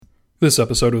This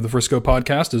episode of the Frisco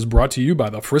Podcast is brought to you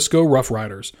by the Frisco Rough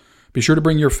Riders. Be sure to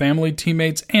bring your family,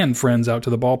 teammates, and friends out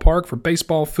to the ballpark for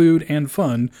baseball, food, and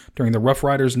fun during the Rough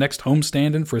Riders' next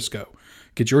homestand in Frisco.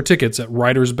 Get your tickets at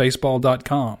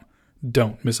ridersbaseball.com.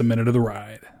 Don't miss a minute of the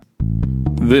ride.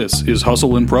 This is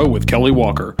Hustle and Pro with Kelly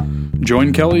Walker.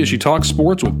 Join Kelly as she talks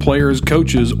sports with players,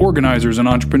 coaches, organizers, and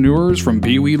entrepreneurs from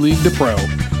Pee Wee League to Pro.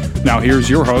 Now here's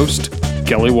your host,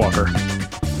 Kelly Walker.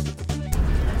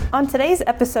 On today's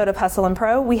episode of Hustle and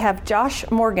Pro, we have Josh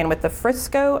Morgan with the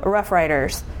Frisco Rough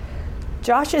Riders.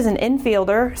 Josh is an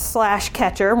infielder /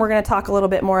 catcher, and we're going to talk a little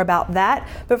bit more about that.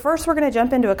 But first, we're going to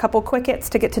jump into a couple quick hits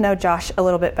to get to know Josh a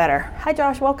little bit better. Hi,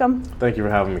 Josh. Welcome. Thank you for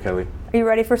having me, Kelly. Are you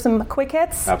ready for some quick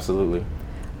hits? Absolutely.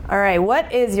 All right.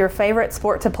 What is your favorite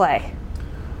sport to play?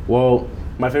 Well,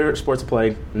 my favorite sport to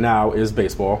play now is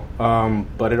baseball,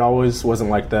 but it always wasn't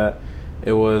like that.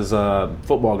 It was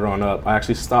football growing up. I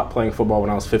actually stopped playing football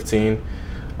when I was 15.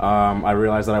 I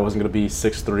realized that I wasn't going to be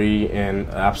 6'3" and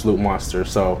an absolute monster.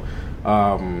 So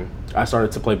I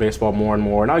started to play baseball more and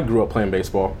more. And I grew up playing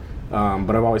baseball,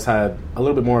 but I've always had a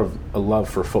little bit more of a love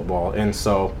for football. And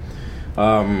so,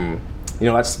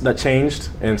 that changed.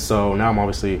 And so now I'm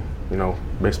obviously,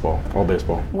 baseball, all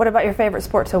baseball. What about your favorite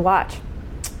sport to watch?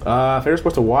 Favorite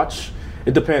sport to watch?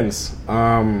 It depends.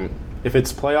 If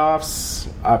it's playoffs,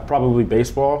 probably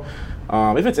baseball.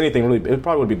 If it's anything, really, it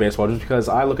probably would be baseball, just because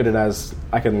I look at it as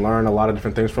I can learn a lot of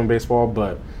different things from baseball,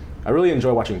 but I really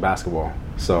enjoy watching basketball.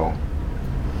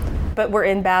 But we're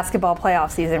in basketball playoff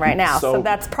season right now, so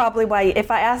that's probably why if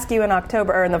I ask you in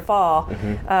October or in the fall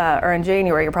or in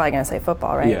January, you're probably going to say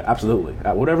football, right? Yeah, absolutely.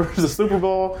 Whatever is the Super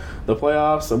Bowl, the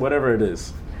playoffs, or whatever it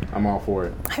is, I'm all for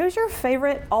it. Who's your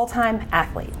favorite all-time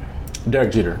athlete?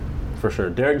 Derek Jeter, for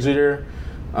sure. Derek Jeter.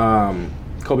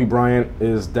 Kobe Bryant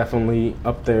is definitely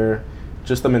up there.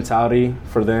 Just the mentality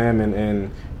for them and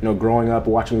growing up,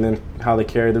 watching them, how they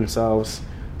carry themselves,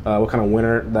 what kind of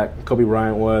winner that Kobe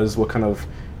Bryant was, what kind of,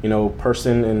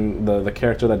 person and the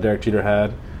character that Derek Jeter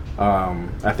had.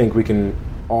 I think we can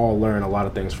all learn a lot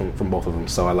of things from both of them.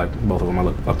 So I like both of them. I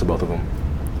look up to both of them.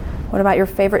 What about your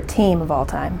favorite team of all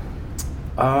time?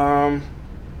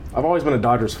 I've always been a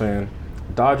Dodgers fan.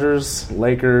 Dodgers,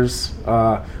 Lakers,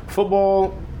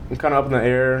 football, I'm kind of up in the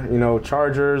air,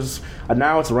 Chargers.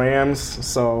 Now it's Rams,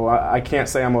 so I can't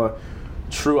say I'm a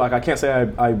true, I can't say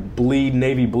I bleed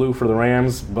navy blue for the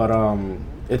Rams, but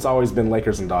it's always been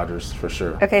Lakers and Dodgers for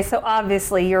sure. Okay, so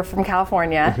obviously you're from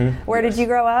California. Where did you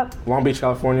grow up? Long Beach,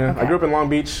 California. Okay. I grew up in Long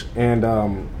Beach,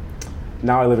 and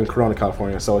now I live in Corona,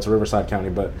 California, so it's Riverside County,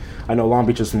 but I know Long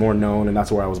Beach is more known, and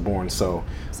that's where I was born. So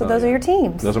those are your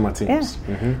teams? Those are my teams.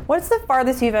 Yeah. What's the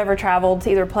farthest you've ever traveled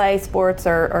to either play sports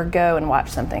or go and watch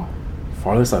something?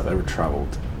 Farthest I've ever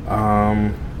traveled?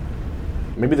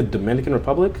 Maybe the Dominican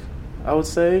Republic, I would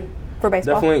say. For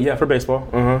baseball? Definitely, yeah, for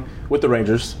baseball. With the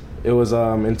Rangers. It was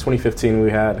in 2015, we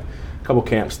had a couple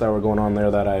camps that were going on there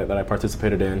that I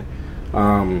participated in.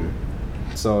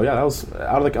 So yeah, that was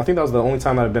I think that was the only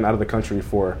time that I've been out of the country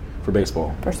for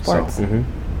baseball. For sports. So,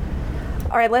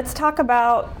 All right, let's talk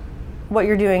about what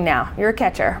you're doing now. You're a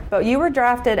catcher, but you were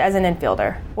drafted as an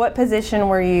infielder. What position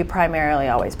were you primarily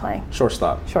always playing?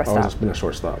 Shortstop. Shortstop. I've always been a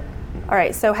shortstop. All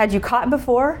right, so had you caught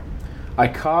before? I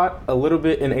caught a little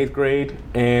bit in 8th grade,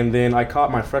 and then I caught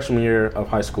my freshman year of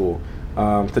high school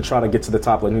to try to get to the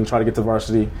top level and try to get to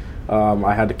varsity.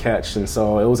 I had to catch, and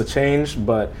so it was a change,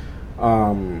 but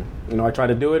I tried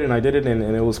to do it, and I did it, and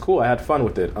it was cool. I had fun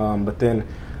with it. But then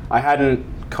I hadn't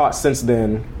caught since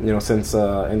then, since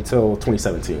until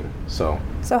 2017. So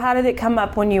how did it come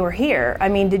up when you were here? I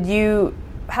mean,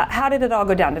 how did it all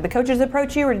go down? Did the coaches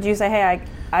approach you, or did you say, hey,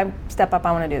 I step up,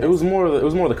 I want to do this? It was more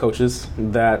of the coaches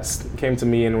that came to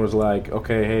me and was like,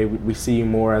 okay, hey, we see you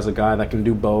more as a guy that can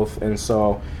do both,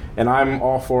 and I'm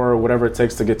all for whatever it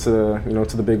takes to get to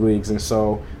to the big leagues. And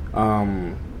so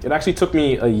it actually took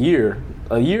me a year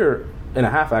and a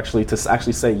half actually to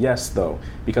actually say yes, though,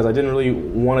 because I didn't really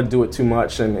want to do it too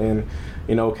much. And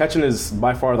catching is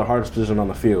by far the hardest position on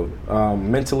the field,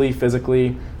 mentally,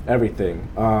 physically, everything.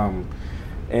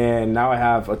 And now I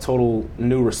have a total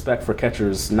new respect for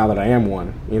catchers now that I am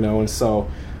one, and so,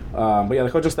 but yeah,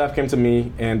 the coaching staff came to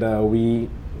me and we,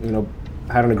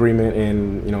 had an agreement,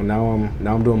 and now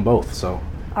I'm doing both. So.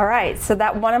 All right. So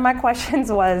that one of my questions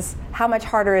was, how much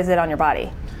harder is it on your body?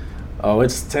 Oh,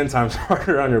 it's 10 times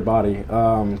harder on your body.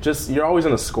 You're always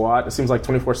in a squat. It seems like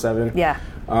 24/7. Yeah.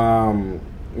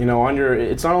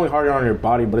 It's not only harder on your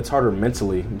body, but it's harder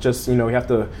mentally. You have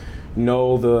to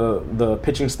know the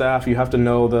pitching staff. You have to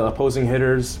know the opposing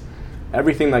hitters.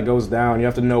 everything that goes down. You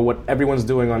have to know what everyone's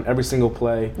doing on every single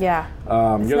play. Yeah.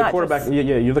 You're the quarterback.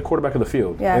 You're the quarterback of the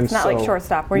field. Yeah, it's not like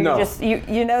shortstop where you just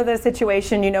you know the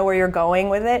situation, you know where you're going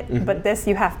with it, but this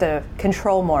you have to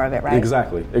control more of it, right?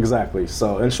 Exactly.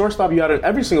 So in shortstop,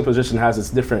 every single position has its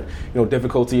different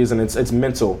difficulties, and it's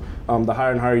mental. The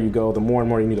higher and higher you go, the more and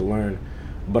more you need to learn.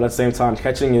 But at the same time,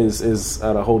 catching is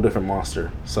at a whole different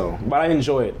monster. So, but I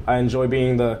enjoy it. I enjoy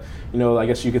being the, I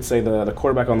guess you could say the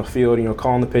quarterback on the field,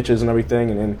 calling the pitches and everything,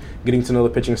 and getting to know the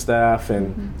pitching staff,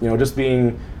 and, just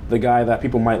being the guy that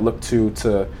people might look to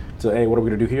hey, what are we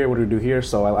going to do here? What do we do here?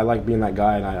 So I like being that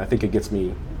guy, and I think it gets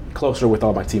me closer with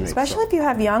all my teammates. Especially if you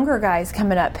have younger guys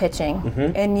coming up pitching,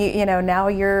 and now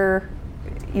you're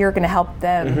going to help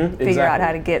them figure out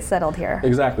how to get settled here.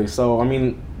 Exactly. So,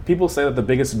 people say that the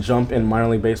biggest jump in minor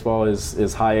league baseball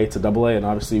is high A to double A, and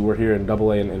obviously we're here in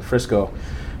double A in Frisco.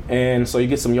 And so you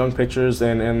get some young pitchers,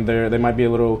 and they might be a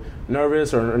little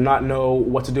nervous or not know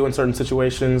what to do in certain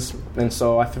situations. And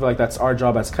so I feel like that's our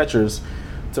job as catchers,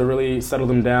 to really settle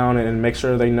them down and make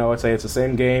sure they know it's the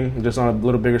same game, just on a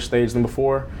little bigger stage than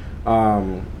before.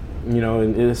 And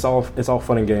it's all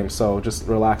fun and games. So just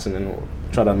relaxing and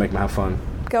try to make them have fun.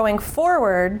 Going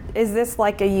forward, is this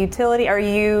like a utility? Are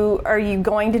you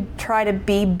going to try to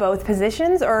be both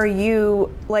positions, or are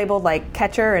you labeled like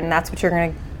catcher and that's what you're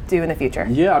going to do in the future?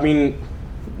 Yeah,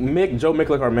 Joe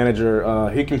Miklick, our manager,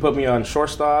 he can put me on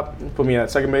shortstop, put me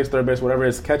at second base, third base, whatever.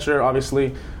 It's catcher,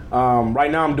 obviously. Right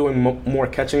now I'm doing more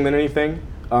catching than anything.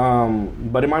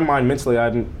 But in my mind, mentally,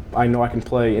 I know I can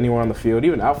play anywhere on the field,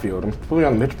 even outfield. I'm putting me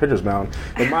on the pitcher's mound.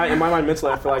 In my mind,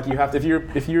 mentally, I feel like you have to.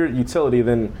 If you're utility,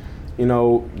 then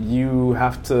you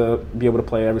have to be able to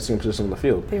play every single position on the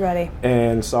field. Be ready.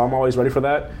 And so I'm always ready for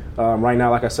that. Right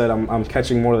now, like I said, I'm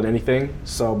catching more than anything.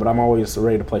 But I'm always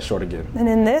ready to play short again. And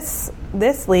in this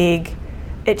league,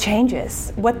 it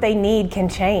changes. What they need can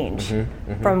change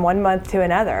from one month to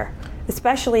another.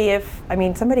 Especially if,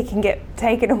 somebody can get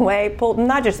taken away, pulled,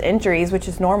 not just injuries, which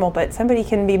is normal, but somebody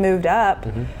can be moved up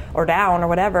or down or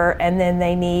whatever, and then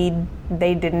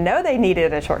they didn't know they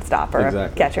needed a shortstop or a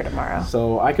catcher tomorrow.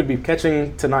 So I could be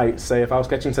catching tonight, say if I was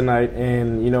catching tonight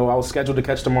and, I was scheduled to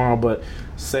catch tomorrow, but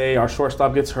say our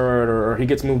shortstop gets hurt or he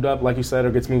gets moved up, like you said,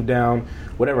 or gets moved down,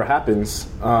 whatever happens,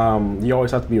 you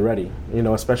always have to be ready,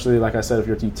 especially, like I said, if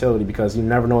you're a utility, because you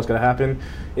never know what's going to happen.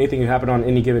 Anything can happen on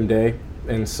any given day.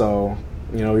 And so,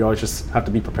 you always just have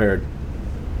to be prepared.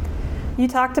 You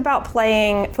talked about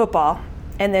playing football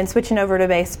and then switching over to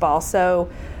baseball. So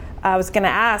I was going to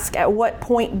ask, at what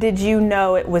point did you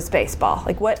know it was baseball?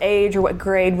 Like what age or what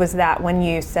grade was that when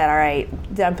you said, all right,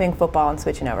 dumping football and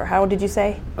switching over? How old did you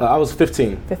say? I was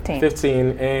 15.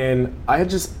 15. And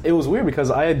it was weird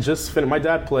because I had just finished, my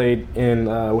dad played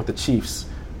with the Chiefs.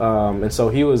 And so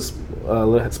he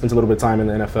had spent a little bit of time in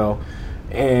the NFL.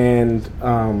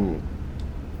 And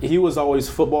he was always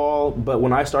football, but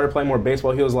when I started playing more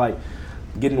baseball, he was like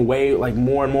getting way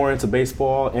more and more into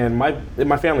baseball. And my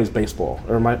family's baseball,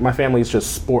 or my family's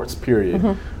just sports, period.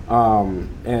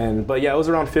 But it was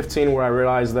around 15 where I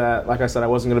realized that, like I said, I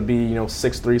wasn't going to be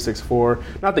 6'3", 6'4".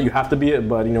 Not that you have to be it,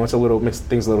 but it's makes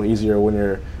things a little easier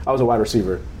when I was a wide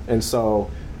receiver, and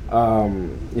so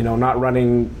not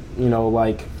running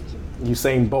like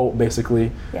Usain Bolt,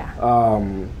 basically. Yeah.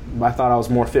 I thought I was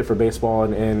more fit for baseball,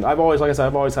 and I've always, like I said,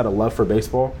 I've always had a love for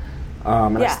baseball,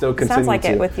 and I still continue to. Sounds like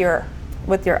it with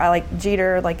your I like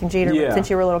Jeter, since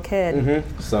you were a little kid.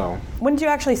 So. When did you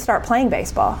actually start playing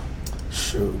baseball?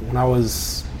 Shoot, when I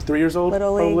was 3 years old.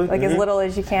 Little league, probably. As little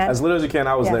as you can. As little as you can,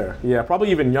 I was there. Yeah,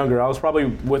 probably even younger. I was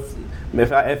probably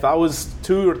if I was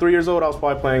 2 or 3 years old, I was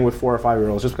probably playing with 4 or 5 year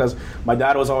olds, just because my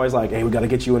dad was always like, hey, we got to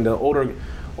get you into older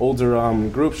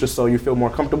groups just so you feel more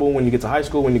comfortable when you get to high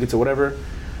school, when you get to whatever.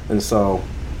 And so.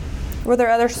 Were there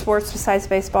other sports besides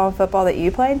baseball and football that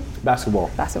you played? Basketball,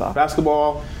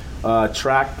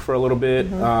 track for a little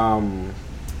bit.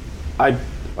 I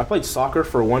played soccer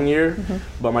for 1 year,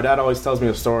 but my dad always tells me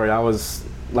a story. I was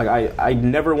like, I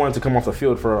never wanted to come off the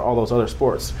field for all those other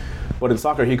sports. But in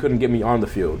soccer, he couldn't get me on the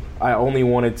field. I only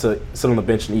wanted to sit on the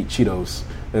bench and eat Cheetos.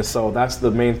 And so that's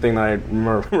the main thing that I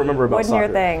remember about soccer. Wasn't your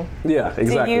thing. Yeah,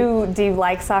 exactly. Do you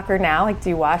like soccer now? Like, do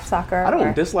you watch soccer? I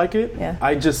don't dislike it. Yeah.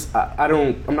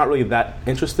 I'm not really that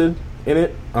interested in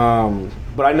it.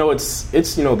 But I know it's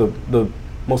the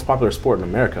most popular sport in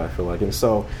America, I feel like. And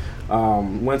so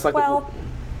when it's like world,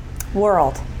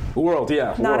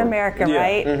 yeah. Not world. America, yeah.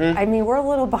 right? We're a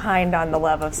little behind on the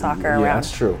love of soccer around.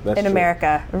 That's true. In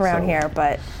America, around here,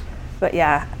 but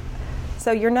yeah.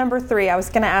 So you're number 3. I was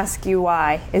going to ask you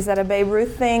why. Is that a Babe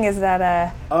Ruth thing? Is that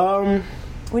a...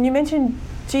 When you mentioned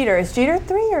Jeter, is Jeter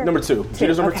 3 or... Number 2.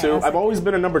 Jeter's number 2. I've always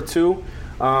been a number 2.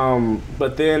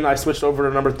 But then I switched over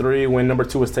to number 3 when number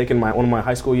 2 was taken one of my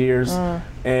high school years.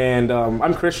 And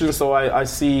I'm Christian, so I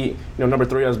see number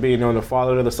 3 as being the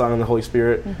Father, the Son, and the Holy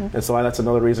Spirit. And so that's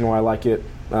another reason why I like it,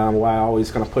 why I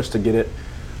always kind of push to get it.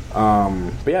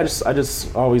 But yeah, I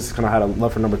just always kind of had a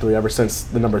love for number 3 ever since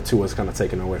the number 2 was kind of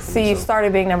taken away from me. So you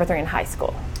started being number 3 in high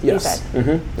school? Yes.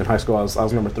 In high school, I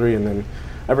was number 3, and then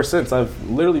ever since, I've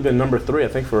literally been number 3, I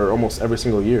think, for almost every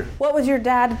single year. What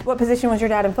position was your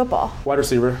dad in football? Wide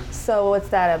receiver. So what's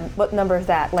that? What number is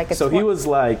that? Like so he was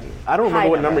like, I don't remember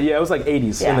what number. Yeah, it was like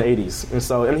 80s, in the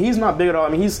 80s. And he's not big at all. I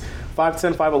mean, he's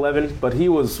 5'10", 5'11", but he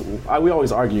was, we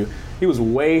always argue, he was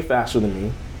way faster than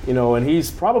me, and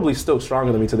he's probably still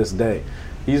stronger than me to this day.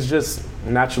 He's just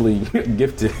naturally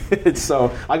gifted.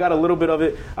 So I got a little bit of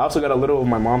it. I also got a little of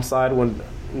my mom's side.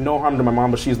 No harm to my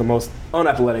mom, but she's the most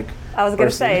unathletic. I was going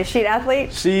to say, is she an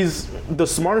athlete? She's the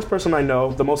smartest person I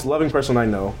know, the most loving person I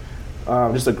know,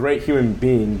 just a great human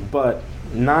being, but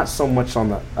not so much on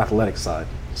the athletic side.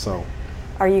 So,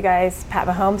 are you guys Pat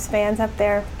Mahomes fans up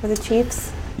there for the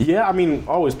Chiefs? Yeah, I mean,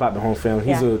 always Pat Mahomes fan.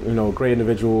 He's a great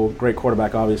individual, great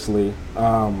quarterback, obviously.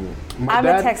 I'm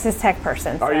a Texas Tech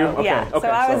person. So, are you? Okay. Yeah. Okay, so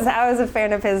I was a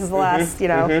fan of his the last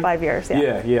 5 years.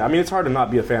 Yeah. I mean, it's hard to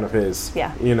not be a fan of his.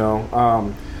 Yeah.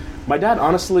 My dad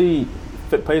honestly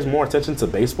pays more attention to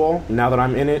baseball now that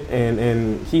I'm in it,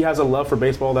 and he has a love for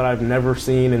baseball that I've never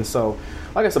seen. And so,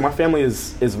 like I said, my family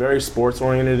is very sports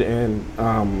oriented, and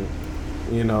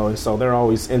and so they're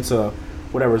always into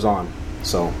whatever's on.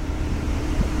 So.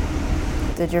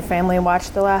 Did your family watch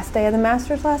the last day of the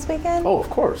Masters last weekend? Oh, of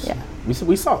course. Yeah.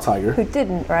 We saw Tiger. Who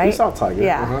didn't, right? We saw Tiger.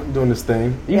 Yeah. Doing this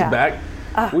thing. He's back.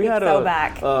 We had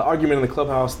back. Argument in the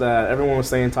clubhouse that everyone was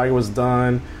saying Tiger was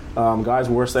done. Guys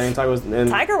were saying Tiger was.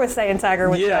 And Tiger was saying Tiger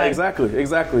was done. Yeah,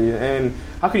 exactly. And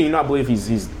how can you not believe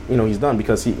he's done,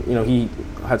 because he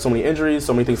had so many injuries,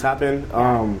 so many things happened.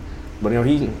 But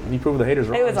he proved the haters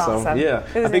wrong. It was awesome. So, yeah,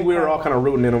 I think we were all kind of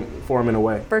rooting for him in a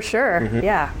way. For sure.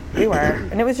 Yeah, we were,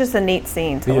 and it was just a neat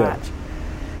scene to watch.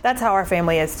 That's how our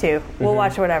family is too. We'll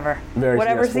watch whatever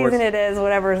season it is,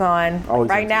 whatever's on. Always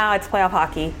right now, it's playoff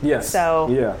hockey. Yes. So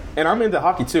yeah, and I'm into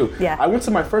hockey too. Yeah. I went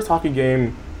to my first hockey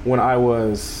game when I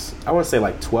want to say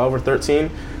like 12 or 13,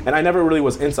 and I never really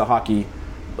was into hockey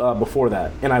before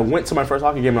that. And I went to my first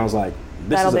hockey game, and I was like,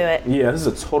 That'll do it. Yeah, this is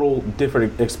a total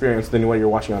different experience than what you're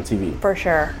watching on TV. For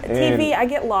sure. TV, I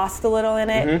get lost a little in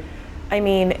it. I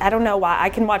mean, I don't know why. I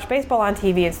can watch baseball on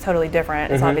TV. It's totally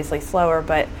different. It's obviously slower,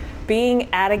 but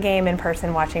being at a game in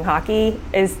person watching hockey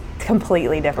is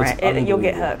completely different. You'll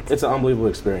get hooked. It's an unbelievable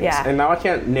experience. Yeah. And now I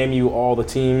can't name you all the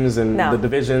teams and the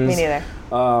divisions. Me neither.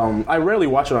 I rarely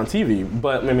watch it on TV,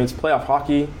 but I mean, it's playoff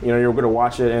hockey. You're going to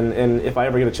watch it, and if I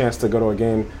ever get a chance to go to a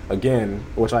game again,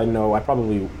 which I know I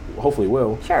hopefully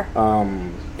will. Sure.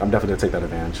 I'm definitely going to take that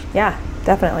advantage. Yeah,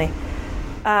 definitely.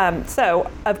 So,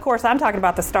 of course, I'm talking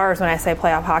about the Stars when I say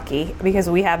playoff hockey, because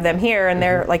we have them here, and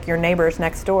they're like your neighbors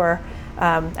next door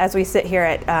as we sit here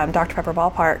at Dr. Pepper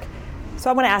Ballpark. So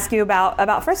I want to ask you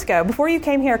about Frisco. Before you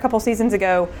came here a couple seasons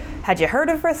ago, had you heard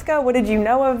of Frisco? What did you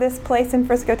know of this place in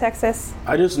Frisco, Texas?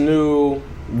 I just knew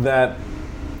that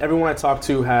everyone I talked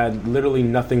to had literally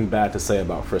nothing bad to say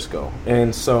about Frisco.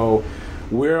 And so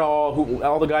we're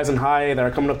all the guys in high that are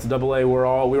coming up to AA, we were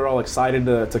all excited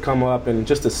to come up and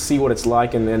just to see what it's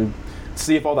like and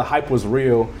see if all the hype was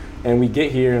real. And we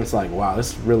get here and it's like, wow,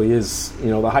 this really is,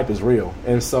 the hype is real.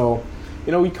 And so,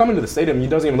 we come into the stadium, it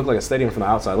doesn't even look like a stadium from the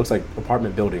outside. It looks like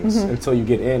apartment buildings until you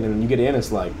get in. And you get in,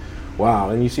 it's like, wow.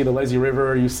 And you see the lazy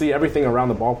river, you see everything around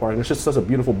the ballpark. And it's just such a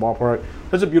beautiful ballpark,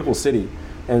 such a beautiful city.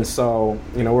 And so,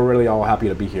 we're really all happy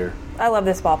to be here. I love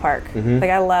this ballpark.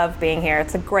 I love being here.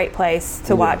 It's a great place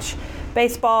to watch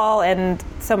baseball and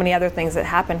so many other things that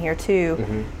happen here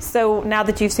too. So now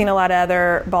that you've seen a lot of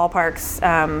other ballparks,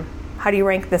 how do you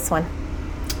rank this one?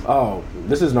 Oh,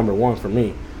 this is number one for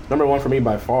me. Number one for me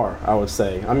by far, I would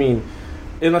say. I mean,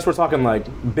 unless we're talking like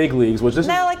big leagues, which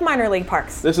like minor league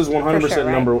parks. This is 100% sure,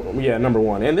 right? number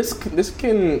one. And this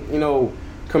can,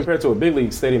 compare to a big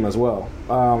league stadium as well.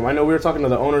 I know we were talking to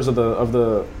the owners of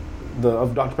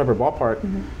Dr. Pepper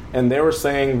Ballpark, and they were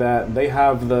saying that they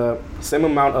have the same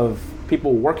amount of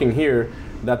people working here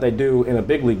that they do in a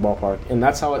big league ballpark, and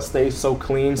that's how it stays so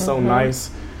clean, so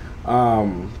nice.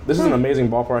 This is an amazing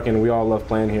ballpark, and we all love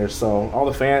playing here. So all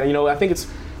the fans, I think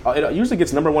it usually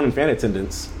gets number one in fan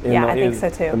attendance. I think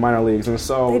so too. The minor leagues, and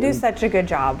so they do such a good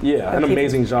job. Yeah, an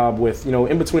amazing job with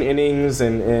in between innings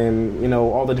and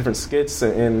all the different skits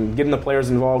and getting the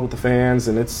players involved with the fans,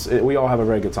 and we all have a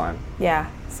very good time. Yeah.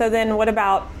 So then, what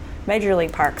about major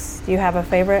league parks? Do you have a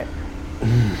favorite?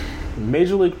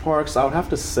 Major league parks, I would have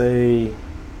to say,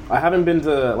 I haven't been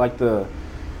to like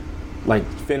like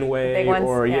Fenway Big ones?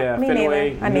 or Yeah. Me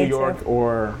Fenway, neither. I New need York, to.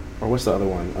 or what's the other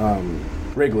one?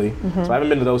 Wrigley. Mm-hmm. So I haven't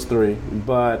been to those three,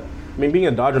 but I mean, being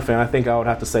a Dodger fan, I think I would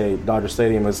have to say Dodger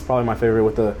Stadium is probably my favorite.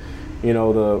 With the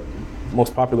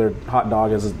most popular hot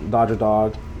dog is a Dodger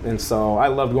dog, and so I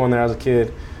loved going there as a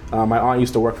kid. My aunt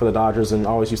used to work for the Dodgers and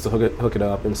always used to hook it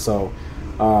up, and so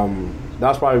that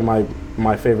was probably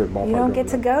my favorite ballpark. You don't get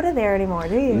to go to there anymore,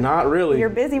 do you? Not really. You're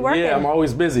busy working. Yeah, I'm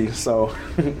always busy, so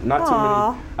not too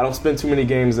Aw. many. I don't spend too many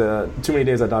days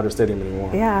at Dodger Stadium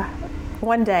anymore. Yeah.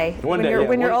 One day. When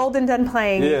you're old and done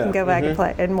playing, you can go back and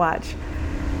play and watch.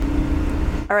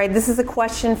 All right, this is a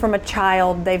question from a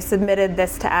child. They've submitted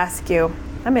this to ask you.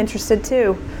 I'm interested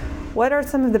too. What are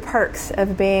some of the perks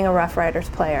of being a Rough Riders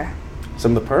player?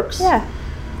 Some of the perks? Yeah.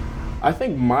 I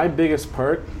think my biggest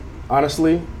perk,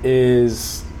 honestly,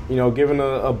 is giving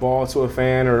a ball to a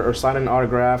fan or signing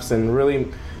autographs and really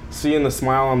seeing the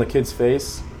smile on the kid's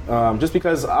face. Just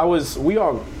because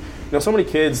so many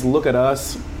kids look at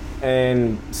us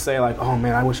and say like, oh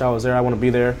man, I wish I was there, I want to be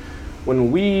there.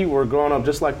 When we were growing up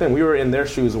just like them, we were in their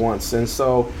shoes once. And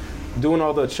so doing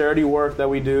all the charity work that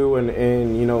we do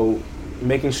and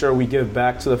making sure we give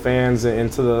back to the fans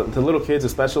and to the little kids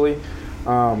especially,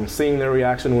 seeing their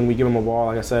reaction when we give them a ball,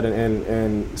 like I said,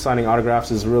 and signing autographs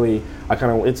is really,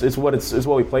 it's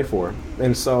what we play for.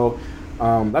 And so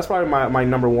that's probably my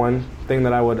number one thing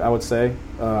that I would say.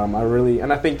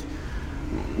 I think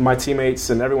my teammates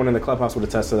and everyone in the clubhouse would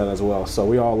attest to that as well. So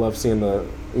we all love seeing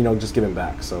just giving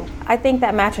back. So I think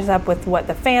that matches up with what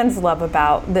the fans love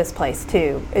about this place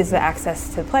too, is the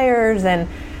access to players and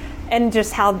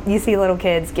just how you see little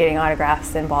kids getting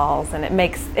autographs and balls, and it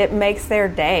makes their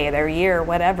day, their year,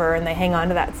 whatever, and they hang on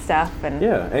to that stuff. And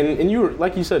yeah, and you,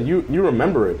 like you said, you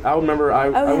remember it. I remember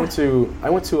I went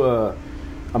to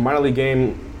a minor league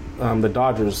game, the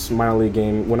Dodgers minor league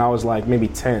game when I was like maybe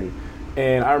 10,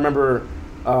 and I remember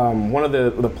one of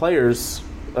the players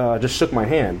just shook my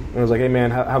hand and was like, "Hey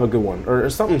man, have a good one," or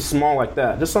something small like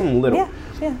that, just something little.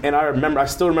 Yeah. And I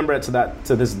still remember it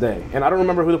to this day. And I don't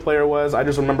remember who the player was. I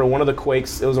just remember one of the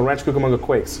Quakes. It was a Rancho Cucamonga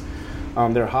Quakes.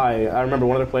 They're high. I remember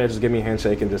one of the players just give me a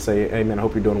handshake and just say, "Hey man, I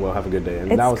hope you're doing well. Have a good day."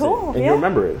 And it's that was cool. it. And you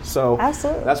remember it. So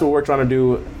absolutely, that's what we're trying to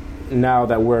do now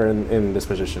that we're in this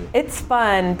position. It's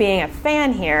fun being a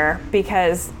fan here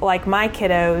because, like my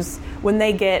kiddos, when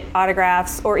they get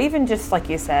autographs or even just like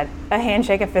you said, a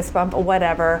handshake, a fist bump, or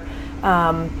whatever,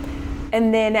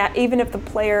 and then even if the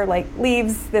player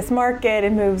leaves this market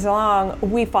and moves along,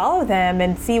 we follow them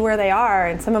and see where they are.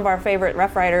 And some of our favorite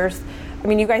Rough Riders, I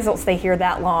mean, you guys don't stay here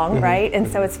that long, right? And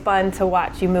so it's fun to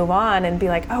watch you move on and be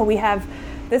like, oh, we have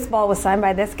this ball was signed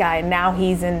by this guy and now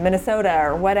he's in Minnesota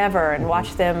or whatever, and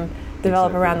watch them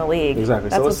develop around the league. Exactly.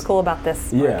 That's what's cool about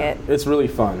this market. Yeah, it's really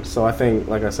fun. So I think,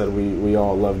 like I said, we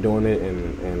all love doing it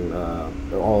and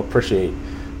all appreciate,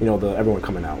 everyone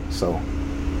coming out. So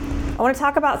I want to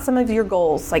talk about some of your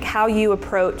goals, like how you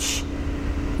approach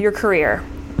your career,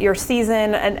 your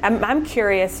season. And I'm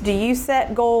curious, do you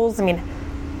set goals? I mean,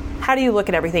 how do you look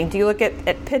at everything? Do you look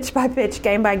at pitch by pitch,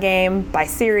 game by game, by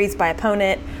series, by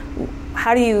opponent?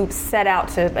 How do you set out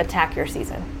to attack your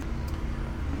season?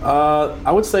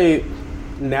 I would say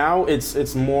now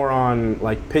it's more on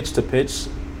like pitch to pitch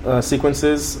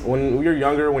sequences. When you're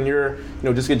younger, when you're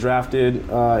just get drafted,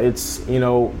 it's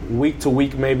week to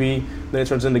week maybe. Then it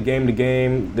turns into game to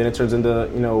game. Then it turns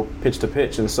into pitch to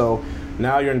pitch. And so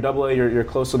now you're in AA. You're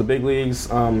close to the big leagues.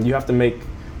 You have to make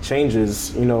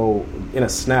changes in a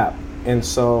snap. And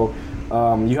so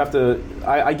you have to.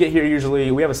 I get here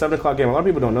usually. We have a 7 o'clock game. A lot of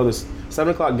people don't know this.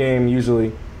 7 o'clock game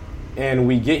usually. And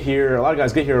we get here, a lot of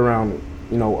guys get here around,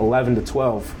 11 to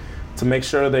 12 to make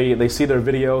sure they see their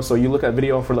video. So you look at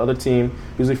video for the other team.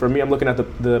 Usually for me, I'm looking at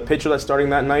the pitcher that's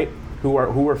starting that night, who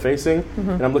we're facing,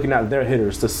 and I'm looking at their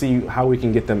hitters to see how we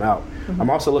can get them out. I'm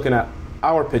also looking at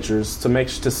our pitchers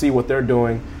to see what they're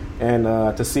doing and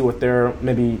to see what their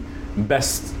maybe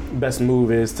best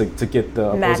move is to get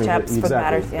the opposing matchups for the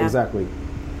batters. Yeah. Exactly.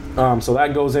 So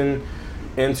that goes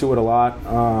into it a lot.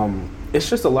 It's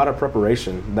just a lot of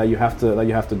preparation that you have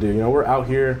to do. We're out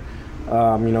here,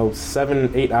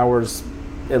 7-8 hours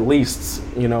at least,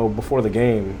 before the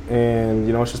game, and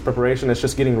it's just preparation. It's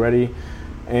just getting ready,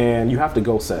 and you have to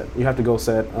go set.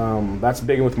 That's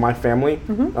big with my family,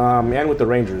 and with the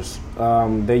Rangers.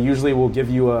 They usually will give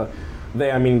you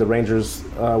the Rangers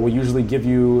will usually give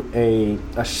you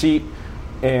a sheet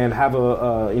and have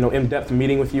a in-depth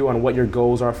meeting with you on what your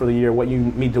goals are for the year, what you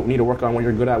need to work on, what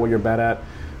you're good at, what you're bad at.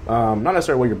 Not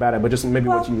necessarily what you're bad at, but just maybe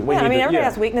what you. Everybody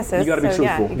has weaknesses. You got to be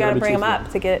truthful. Yeah, you got to bring them up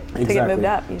to get moved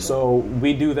up. Usually. So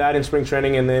we do that in spring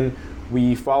training, and then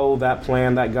we follow that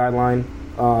plan, that guideline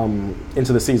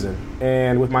into the season.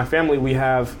 And with my family, we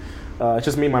have it's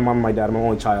just me, my mom, and my dad. I'm my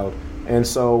only child, and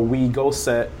so we go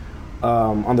set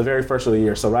on the very first of the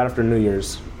year. So right after New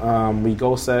Year's, we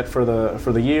go set for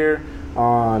the year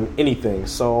on anything.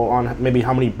 So on maybe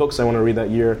how many books I want to read that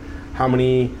year, how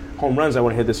many home runs I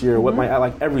want to hit this year, what I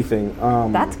like everything.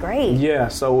 That's great. Yeah,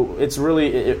 so it's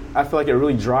really, I feel like it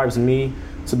really drives me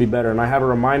to be better, and I have a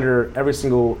reminder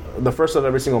the first of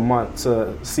every single month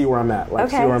to see where I'm at. Like,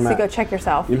 okay, see where I'm so at. go check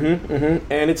yourself. And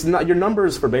it's not, your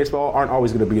numbers for baseball aren't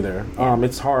always going to be there.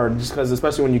 It's hard just because,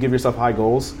 especially when you give yourself high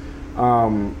goals.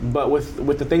 But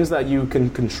with the things that you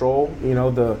can control,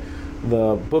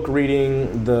 the book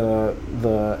reading,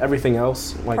 the everything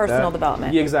else like personal that.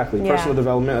 development. Yeah, exactly. Yeah. Personal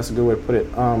development. That's a good way to put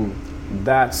it.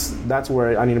 That's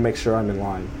where I need to make sure I'm in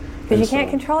line. Because you can't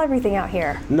control everything out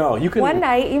here. No, you can. One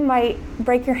night you might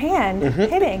break your hand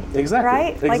hitting. Exactly.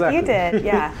 Right? Exactly. Like you did.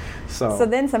 Yeah. So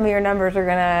then some of your numbers are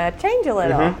going to change a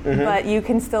little, but you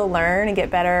can still learn and get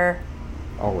better.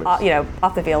 Always.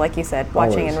 Off the field, like you said,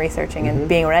 watching Always. and researching and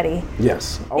being ready.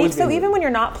 Yes. Always. So even when you're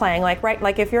not playing,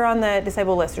 like if you're on the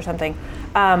disabled list or something,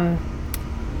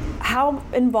 how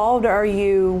involved are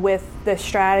you with the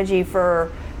strategy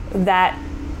for that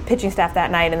pitching staff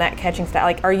that night and that catching staff?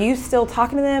 Like, are you still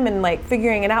talking to them and like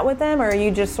figuring it out with them, or are you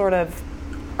just sort of?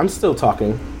 I'm still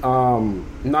talking.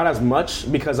 Not as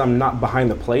much because I'm not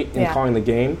behind the plate and calling the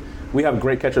game. We have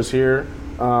great catchers here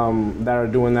that are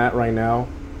doing that right now.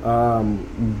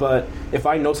 But if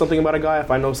I know something about a guy,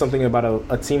 if I know something about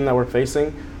a team that we're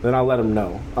facing, then I'll let them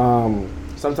know.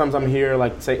 Sometimes I'm here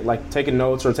taking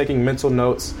notes or taking mental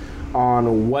notes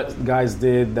on what guys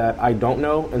did that I don't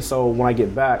know. And so when I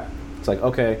get back, it's like,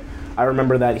 okay, I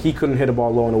remember that he couldn't hit a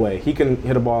ball low and away. He can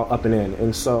hit a ball up and in.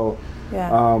 And so...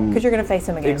 because you're going to face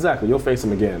him again. Exactly. You'll face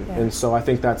him again. Yeah. And so I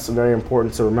think that's very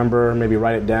important to remember, maybe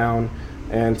write it down,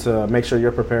 and to make sure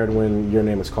you're prepared when your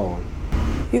name is called.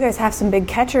 You guys have some big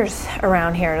catchers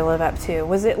around here to live up to.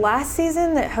 Was it last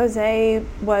season that Jose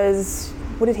was,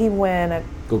 what did he win? A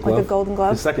Golden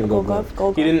Glove? His second Gold Glove.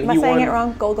 Gold Glove. Am I saying it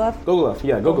wrong? Gold Glove? Gold Glove,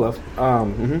 yeah, Gold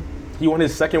Glove. He won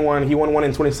his second one. He won one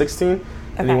in 2016,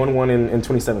 and he won one in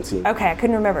 2017. Okay, I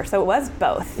couldn't remember. So it was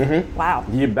both. Wow.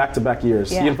 Back-to-back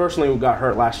years. Yeah. He unfortunately got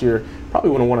hurt last year. Probably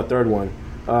would have won a third one,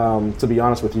 to be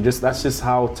honest with you. That's just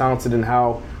how talented and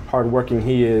how hardworking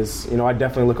he is. I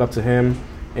definitely look up to him,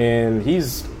 and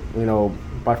he's,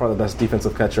 by far the best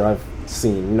defensive catcher I've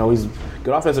seen. He's a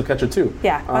good offensive catcher too.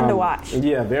 Yeah, fun to watch.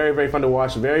 Yeah, very, very fun to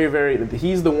watch. Very, very.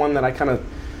 He's the one that I kind of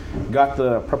got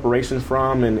the preparation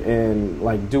from, and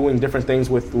like doing different things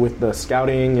with the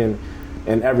scouting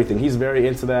and everything. He's very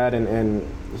into that, and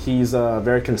he's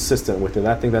very consistent with it.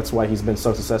 I think that's why he's been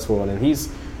so successful, and he's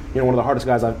one of the hardest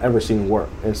guys I've ever seen work.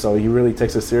 And so he really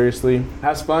takes it seriously,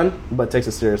 has fun, but takes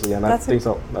it seriously, and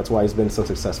that's why he's been so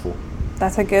successful.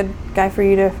 That's a good guy for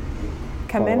you to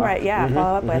come in, right? Yeah,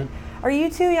 follow up with. Are you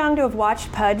too young to have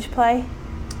watched Pudge play?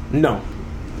 No,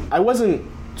 I wasn't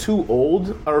too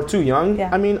old or too young. Yeah.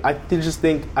 I mean, I just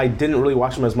think I didn't really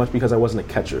watch him as much because I wasn't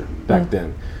a catcher back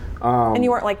then. And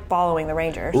you weren't like following the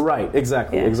Rangers. Right,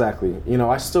 exactly.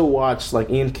 I still watch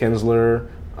like Ian Kinsler,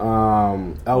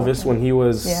 Elvis when he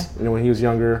was when he was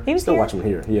younger. He was still here? watch him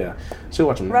here. Yeah, still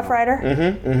watch him. Rough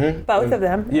Rider. Both of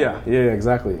them. Yeah,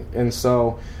 exactly. And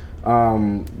so,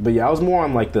 but yeah, I was more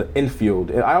on like the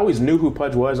infield. I always knew who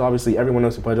Pudge was. Obviously, everyone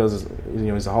knows who Pudge was.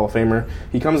 He's a Hall of Famer.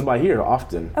 He comes by here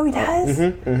often. Oh, he does.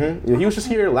 Yeah, he was just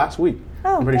here last week.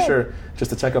 Oh, I'm pretty good. sure,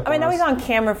 just to check up. I know he's on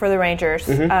camera for the Rangers,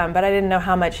 but I didn't know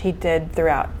how much he did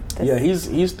throughout. Yeah,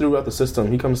 he's throughout the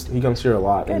system. He comes here a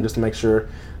lot, and just to make sure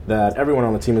that everyone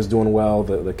on the team is doing well,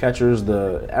 the catchers,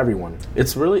 everyone.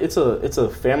 It's a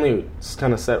family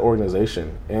kind of set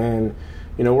organization, and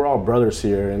we're all brothers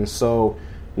here, and so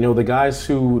the guys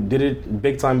who did it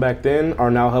big time back then are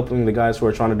now helping the guys who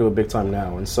are trying to do it big time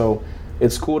now, and so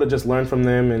it's cool to just learn from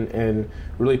them and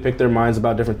really pick their minds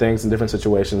about different things and different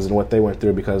situations and what they went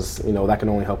through, because that can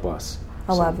only help us.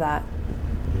 I love that.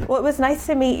 Well, it was nice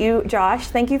to meet you, Josh.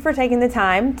 Thank you for taking the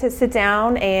time to sit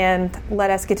down and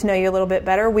let us get to know you a little bit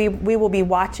better. We will be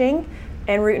watching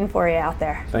and rooting for you out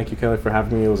there. Thank you, Kelly, for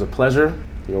having me. It was a pleasure.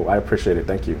 I appreciate it.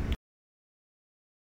 Thank you.